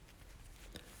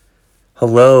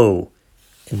Hello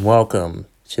and welcome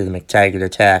to the McTaggart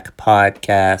Attack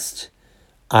podcast.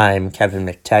 I'm Kevin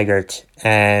McTaggart,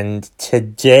 and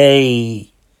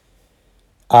today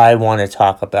I want to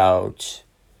talk about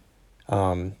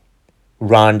Ronda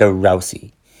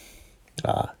Rousey,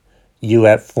 former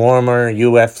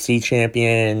UFC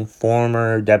champion,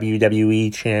 former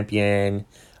WWE champion.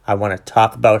 I want to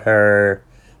talk about her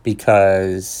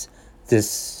because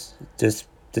this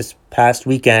past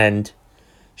weekend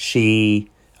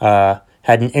she had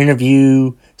an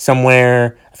interview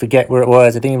somewhere. I forget where it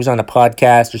was. I think it was on a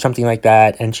podcast or something like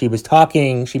that. And she was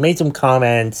talking. She made some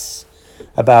comments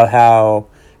about how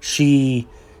she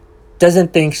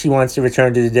doesn't think she wants to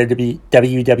return to the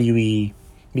WWE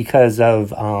because of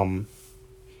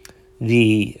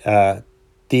the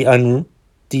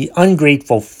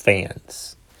ungrateful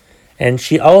fans. And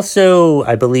she also,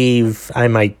 I believe, I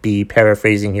might be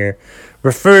paraphrasing here,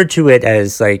 referred to it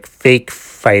as like fake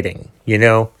fighting,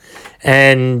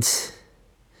 And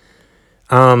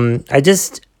I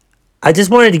just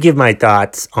wanted to give my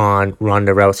thoughts on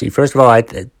Ronda Rousey. First of all,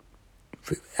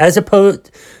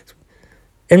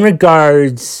 in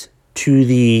regards to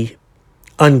the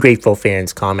ungrateful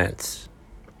fans' comments,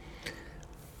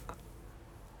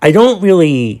 I don't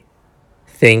really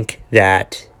think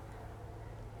that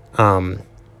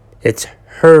it's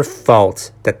her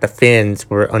fault that the fans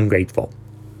were ungrateful.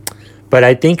 But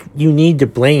I think you need to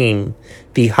blame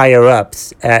the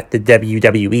higher-ups at the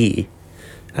WWE.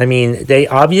 I mean, they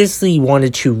obviously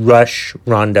wanted to rush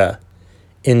Ronda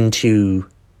into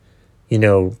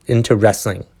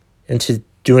wrestling,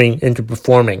 into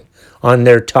performing on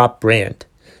their top brand.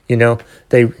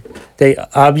 They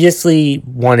obviously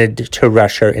wanted to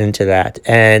rush her into that.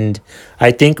 And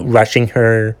I think rushing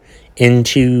her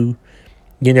into,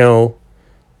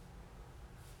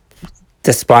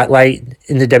 the spotlight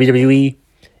in the WWE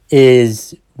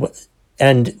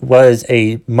was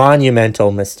a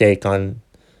monumental mistake on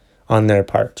their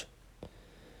part.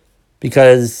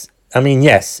 Because, I mean,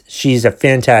 yes, she's a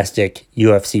fantastic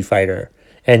UFC fighter.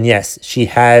 And yes, she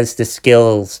has the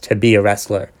skills to be a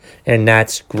wrestler. And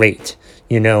that's great,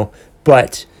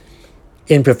 But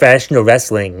in professional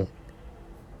wrestling,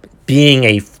 being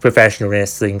a professional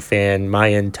wrestling fan my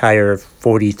entire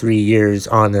 43 years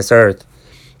on this earth,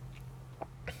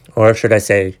 or should I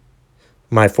say,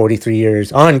 my 43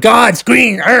 years on God's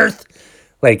green earth,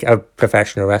 like a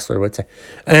professional wrestler would say.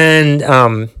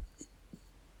 And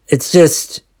it's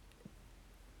just,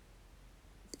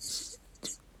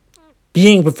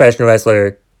 being a professional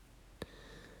wrestler,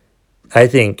 I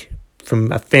think,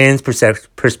 from a fan's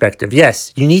perspective,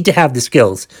 yes, you need to have the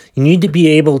skills. You need to be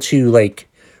able to,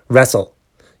 wrestle.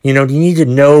 You need to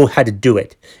know how to do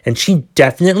it. And she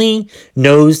definitely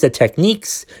knows the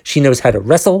techniques. She knows how to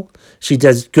wrestle. She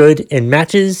does good in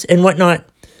matches and whatnot.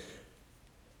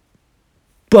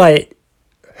 But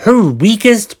her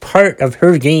weakest part of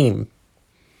her game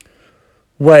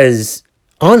was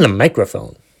on the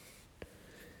microphone.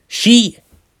 She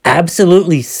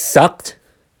absolutely sucked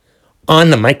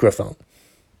on the microphone.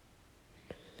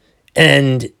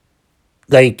 And,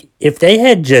 if they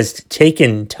had just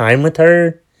taken time with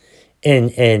her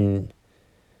and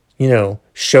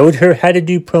showed her how to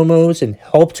do promos and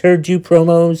helped her do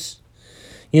promos,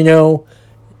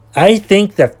 I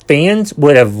think the fans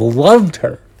would have loved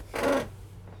her.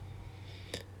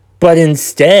 But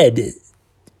instead,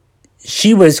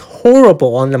 she was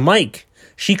horrible on the mic.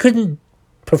 She couldn't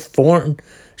perform.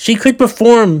 She could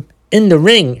perform in the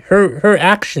ring. Her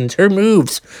actions, her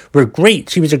moves were great.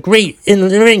 She was a great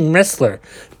in-the-ring wrestler.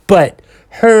 But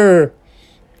her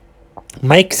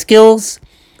mic skills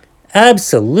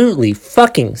absolutely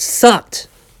fucking sucked.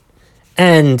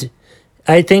 And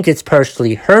I think it's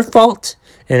partially her fault.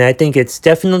 And I think it's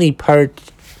definitely part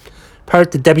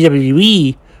the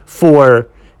WWE for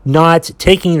not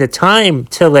taking the time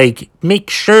to make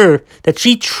sure that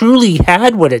she truly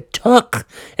had what it took,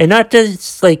 and not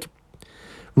just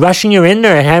rushing her in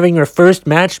there and having her first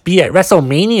match be at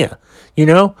WrestleMania,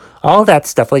 all that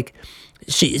stuff.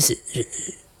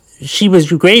 She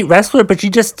was a great wrestler, but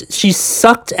she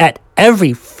sucked at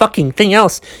every fucking thing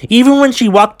else. Even when she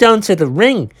walked down to the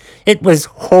ring, it was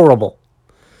horrible.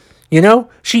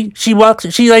 She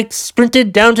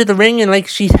sprinted down to the ring and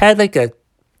she had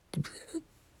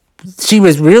she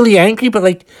was really angry,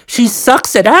 but she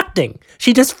sucks at acting.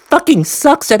 She just fucking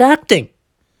sucks at acting.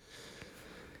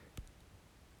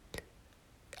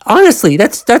 Honestly,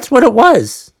 that's what it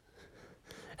was.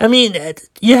 I mean,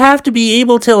 you have to be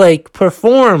able to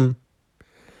perform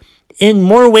in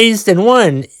more ways than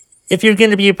one if you're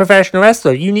going to be a professional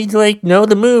wrestler. You need to, like, know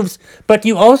the moves, but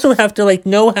you also have to, like,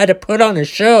 know how to put on a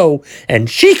show, and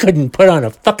she couldn't put on a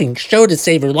fucking show to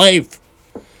save her life.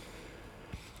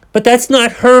 But that's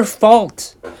not her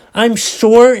fault. I'm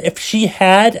sure if she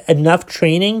had enough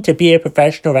training to be a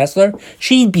professional wrestler,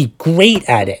 she'd be great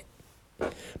at it.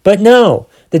 But no,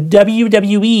 the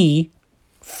WWE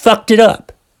fucked it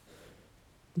up.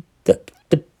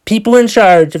 The people in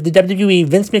charge of the WWE,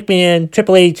 Vince McMahon,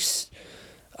 Triple H,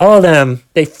 all of them,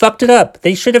 they fucked it up.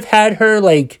 They should have had her,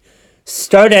 like,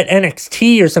 start at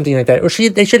NXT or something like that. Or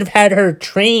they should have had her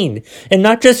train. And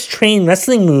not just train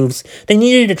wrestling moves. They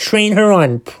needed to train her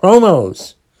on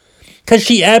promos. Because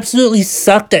she absolutely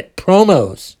sucked at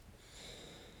promos.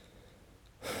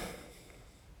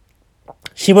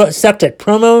 She sucked at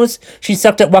promos. She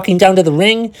sucked at walking down to the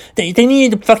ring. They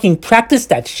needed to fucking practice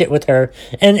that shit with her.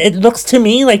 And it looks to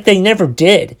me like they never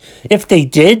did. If they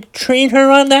did train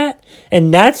her on that,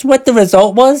 and that's what the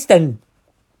result was, then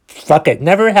fuck it.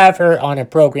 Never have her on a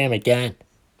program again.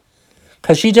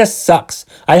 Because she just sucks.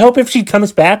 I hope if she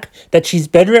comes back, that she's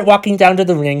better at walking down to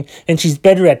the ring, and she's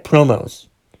better at promos.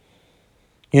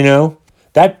 You know?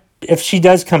 That, if she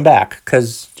does come back,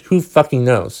 because who fucking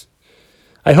knows?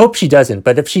 I hope she doesn't,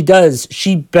 but if she does,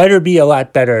 she better be a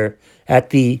lot better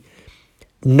at the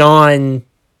non-wrestling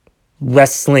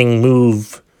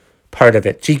move part of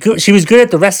it. She was good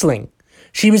at the wrestling.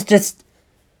 She was just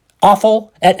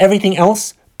awful at everything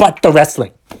else but the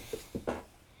wrestling.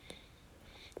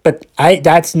 But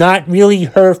that's not really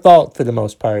her fault for the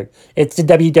most part. It's the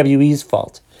WWE's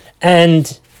fault.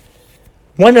 And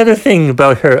one other thing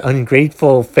about her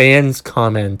ungrateful fans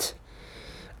comment,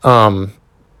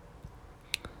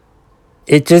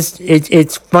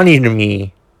 it's funny to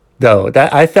me, though,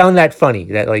 that I found that funny,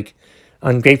 that, like,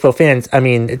 ungrateful fans, I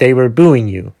mean, they were booing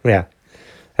you. Yeah,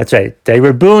 that's right. They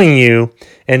were booing you,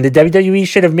 and the WWE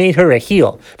should have made her a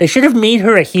heel. They should have made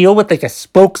her a heel with, like, a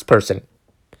spokesperson.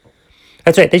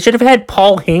 That's right. They should have had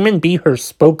Paul Heyman be her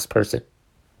spokesperson.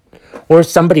 Or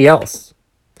somebody else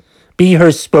be her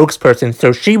spokesperson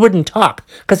so she wouldn't talk.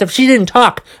 Because if she didn't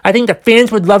talk, I think the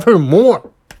fans would love her more.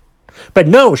 But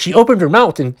no, she opened her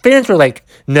mouth and fans were like,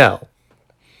 no.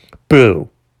 Boo.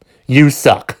 You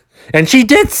suck. And she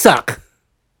did suck.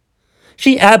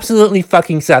 She absolutely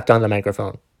fucking sucked on the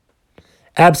microphone.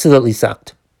 Absolutely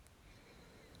sucked.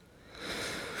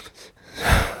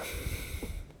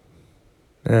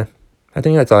 I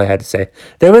think that's all I had to say.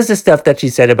 There was the stuff that she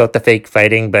said about the fake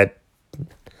fighting, but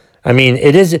I mean,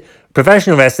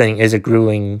 professional wrestling is a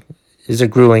grueling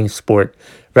sport.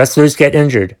 Wrestlers get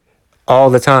injured all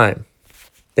the time.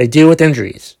 They deal with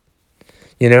injuries.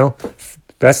 You know,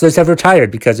 wrestlers have retired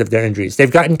because of their injuries.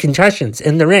 They've gotten concussions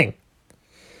in the ring.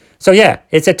 So yeah,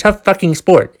 it's a tough fucking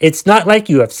sport. It's not like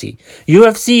UFC.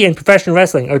 UFC and professional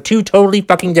wrestling are two totally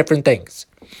fucking different things.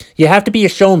 You have to be a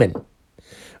showman.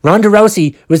 Ronda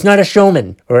Rousey was not a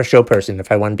showman or a show person,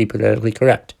 if I want to be politically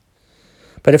correct.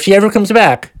 But if she ever comes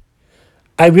back,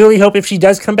 I really hope if she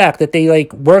does come back that they,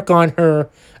 like, work on her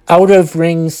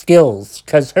out-of-ring skills.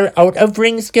 Because her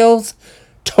out-of-ring skills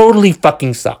totally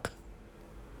fucking suck.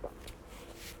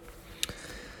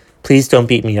 Please don't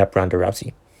beat me up, Ronda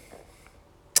Rousey.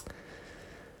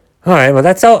 Alright, well,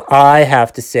 that's all I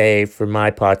have to say for my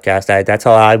podcast. That's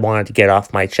all I wanted to get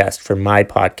off my chest for my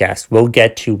podcast. We'll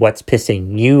get to what's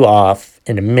pissing you off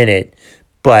in a minute.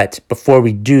 But before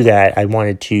we do that, I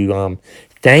wanted to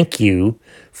thank you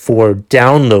for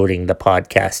downloading the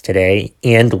podcast today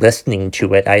and listening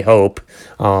to it, I hope.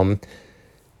 And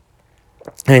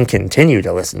continue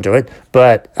to listen to it.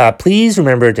 But please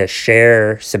remember to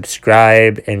share,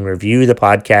 subscribe, and review the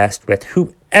podcast with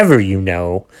whoever you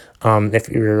know. If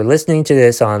you're listening to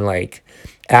this on, like,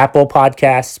 Apple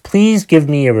Podcasts, please give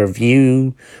me a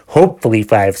review, hopefully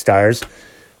 5 stars,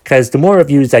 because the more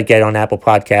reviews I get on Apple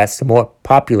Podcasts, the more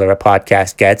popular a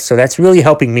podcast gets, so that's really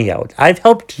helping me out. I've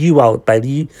helped you out by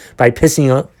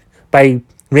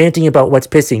ranting about what's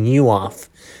pissing you off.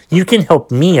 You can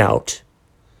help me out.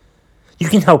 You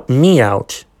can help me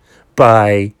out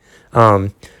by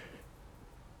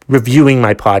reviewing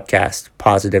my podcast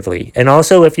positively. And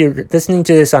also, if you're listening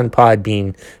to this on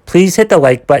Podbean, please hit the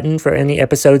like button for any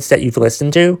episodes that you've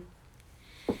listened to.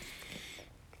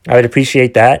 I would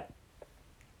appreciate that.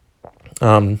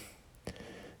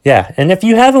 Yeah, and if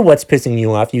you have a What's Pissing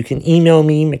You Off, you can email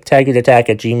me,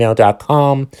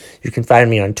 mctaggartattack@gmail.com. You can find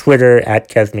me on Twitter,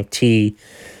 @KevMcT.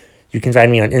 You can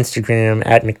find me on Instagram,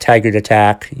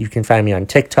 @McTaggartAttack. You can find me on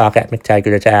TikTok,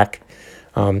 @McTaggartAttack.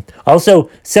 Also,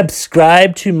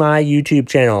 subscribe to my YouTube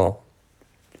channel.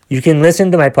 You can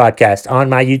listen to my podcast on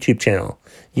my YouTube channel.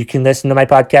 You can listen to my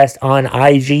podcast on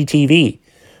IGTV,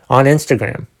 on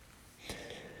Instagram.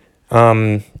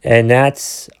 And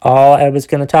that's all I was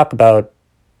going to talk about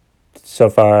so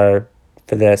far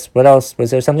for this. What else?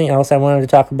 Was there something else I wanted to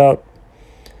talk about?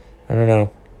 I don't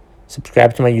know.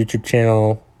 Subscribe to my YouTube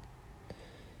channel.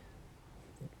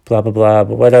 Blah, blah, blah.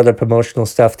 But what other promotional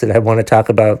stuff did I want to talk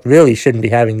about? Really shouldn't be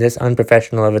having this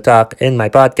unprofessional of a talk in my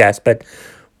podcast, but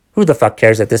who the fuck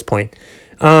cares at this point?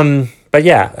 But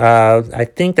yeah, I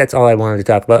think that's all I wanted to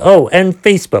talk about. Oh, and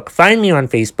Facebook. Find me on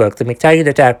Facebook. The McTaggart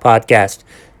Attack podcast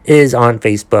is on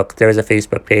Facebook. There's a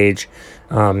Facebook page.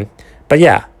 But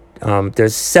yeah,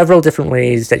 there's several different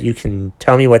ways that you can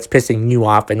tell me what's pissing you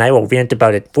off, and I will rant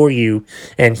about it for you.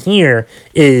 And here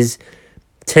is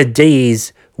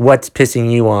today's What's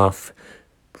Pissing You Off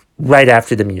right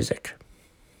after the music.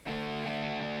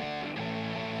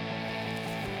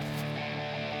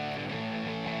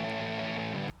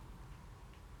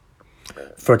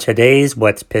 For today's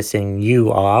What's Pissing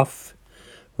You Off,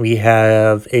 we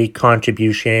have a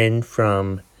contribution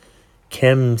from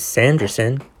Kim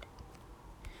Sanderson.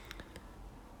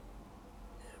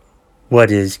 What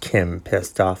is Kim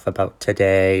pissed off about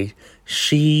today?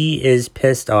 She is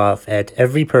pissed off at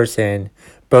every person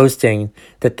boasting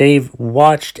that they've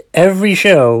watched every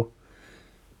show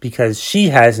because she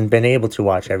hasn't been able to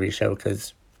watch every show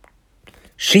because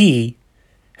she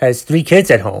has 3 kids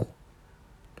at home.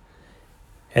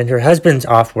 And her husband's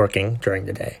off working during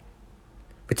the day,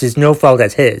 which is no fault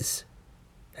as his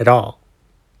at all.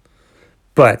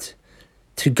 But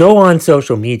to go on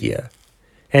social media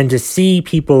and to see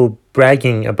people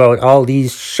bragging about all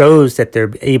these shows that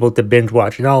they're able to binge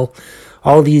watch and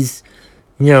all these,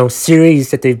 series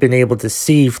that they've been able to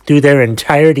see through their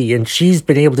entirety, and she's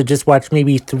been able to just watch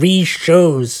maybe 3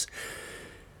 shows.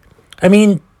 I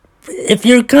mean, if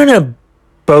you're gonna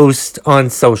boast on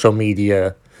social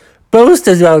media, boast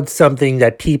about something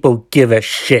that people give a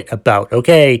shit about,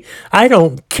 okay? I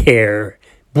don't care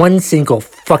one single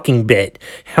fucking bit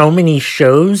how many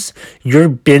shows you're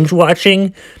binge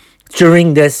watching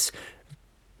during this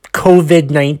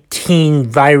COVID-19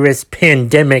 virus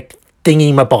pandemic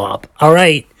thingy-mabob,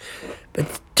 alright?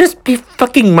 But just be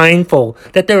fucking mindful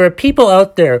that there are people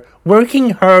out there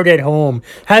working hard at home,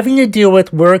 having to deal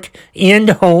with work and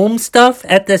home stuff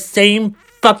at the same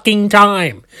fucking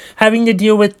time, having to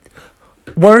deal with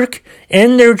work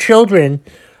and their children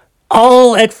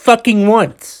all at fucking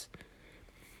once.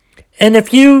 And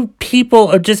if you people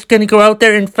are just gonna go out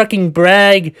there and fucking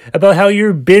brag about how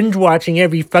you're binge watching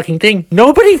every fucking thing,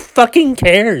 nobody fucking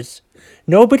cares.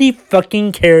 Nobody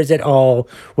fucking cares at all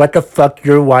what the fuck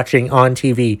you're watching on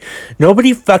TV.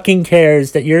 Nobody fucking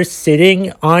cares that you're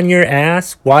sitting on your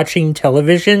ass watching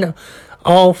television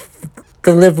all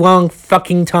the livelong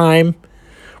fucking time,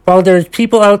 while there's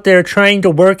people out there trying to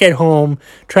work at home,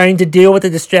 trying to deal with the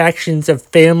distractions of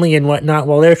family and whatnot,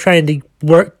 while they're trying to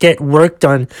get work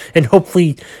done and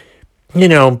hopefully,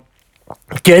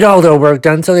 get all their work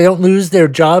done so they don't lose their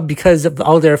job because of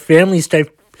all their family stuff.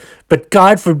 But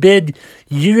God forbid,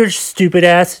 your stupid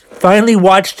ass finally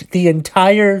watched the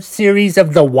entire series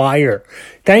of The Wire.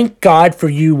 Thank God for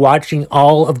you watching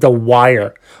all of The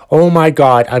Wire. Oh my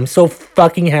God, I'm so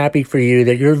fucking happy for you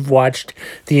that you've watched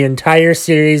the entire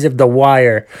series of The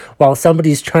Wire while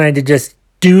somebody's trying to just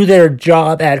do their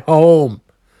job at home.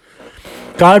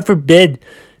 God forbid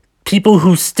people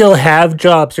who still have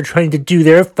jobs are trying to do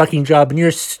their fucking job and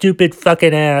your stupid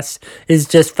fucking ass is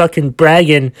just fucking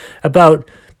bragging about,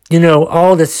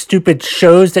 all the stupid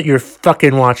shows that you're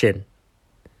fucking watching.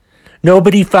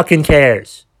 Nobody fucking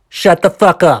cares. Shut the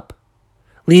fuck up.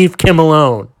 Leave Kim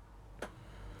alone.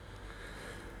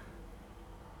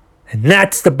 And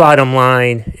that's the bottom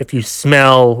line. If you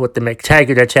smell what the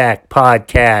McTaggart Attack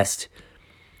podcast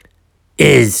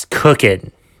is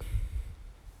cooking.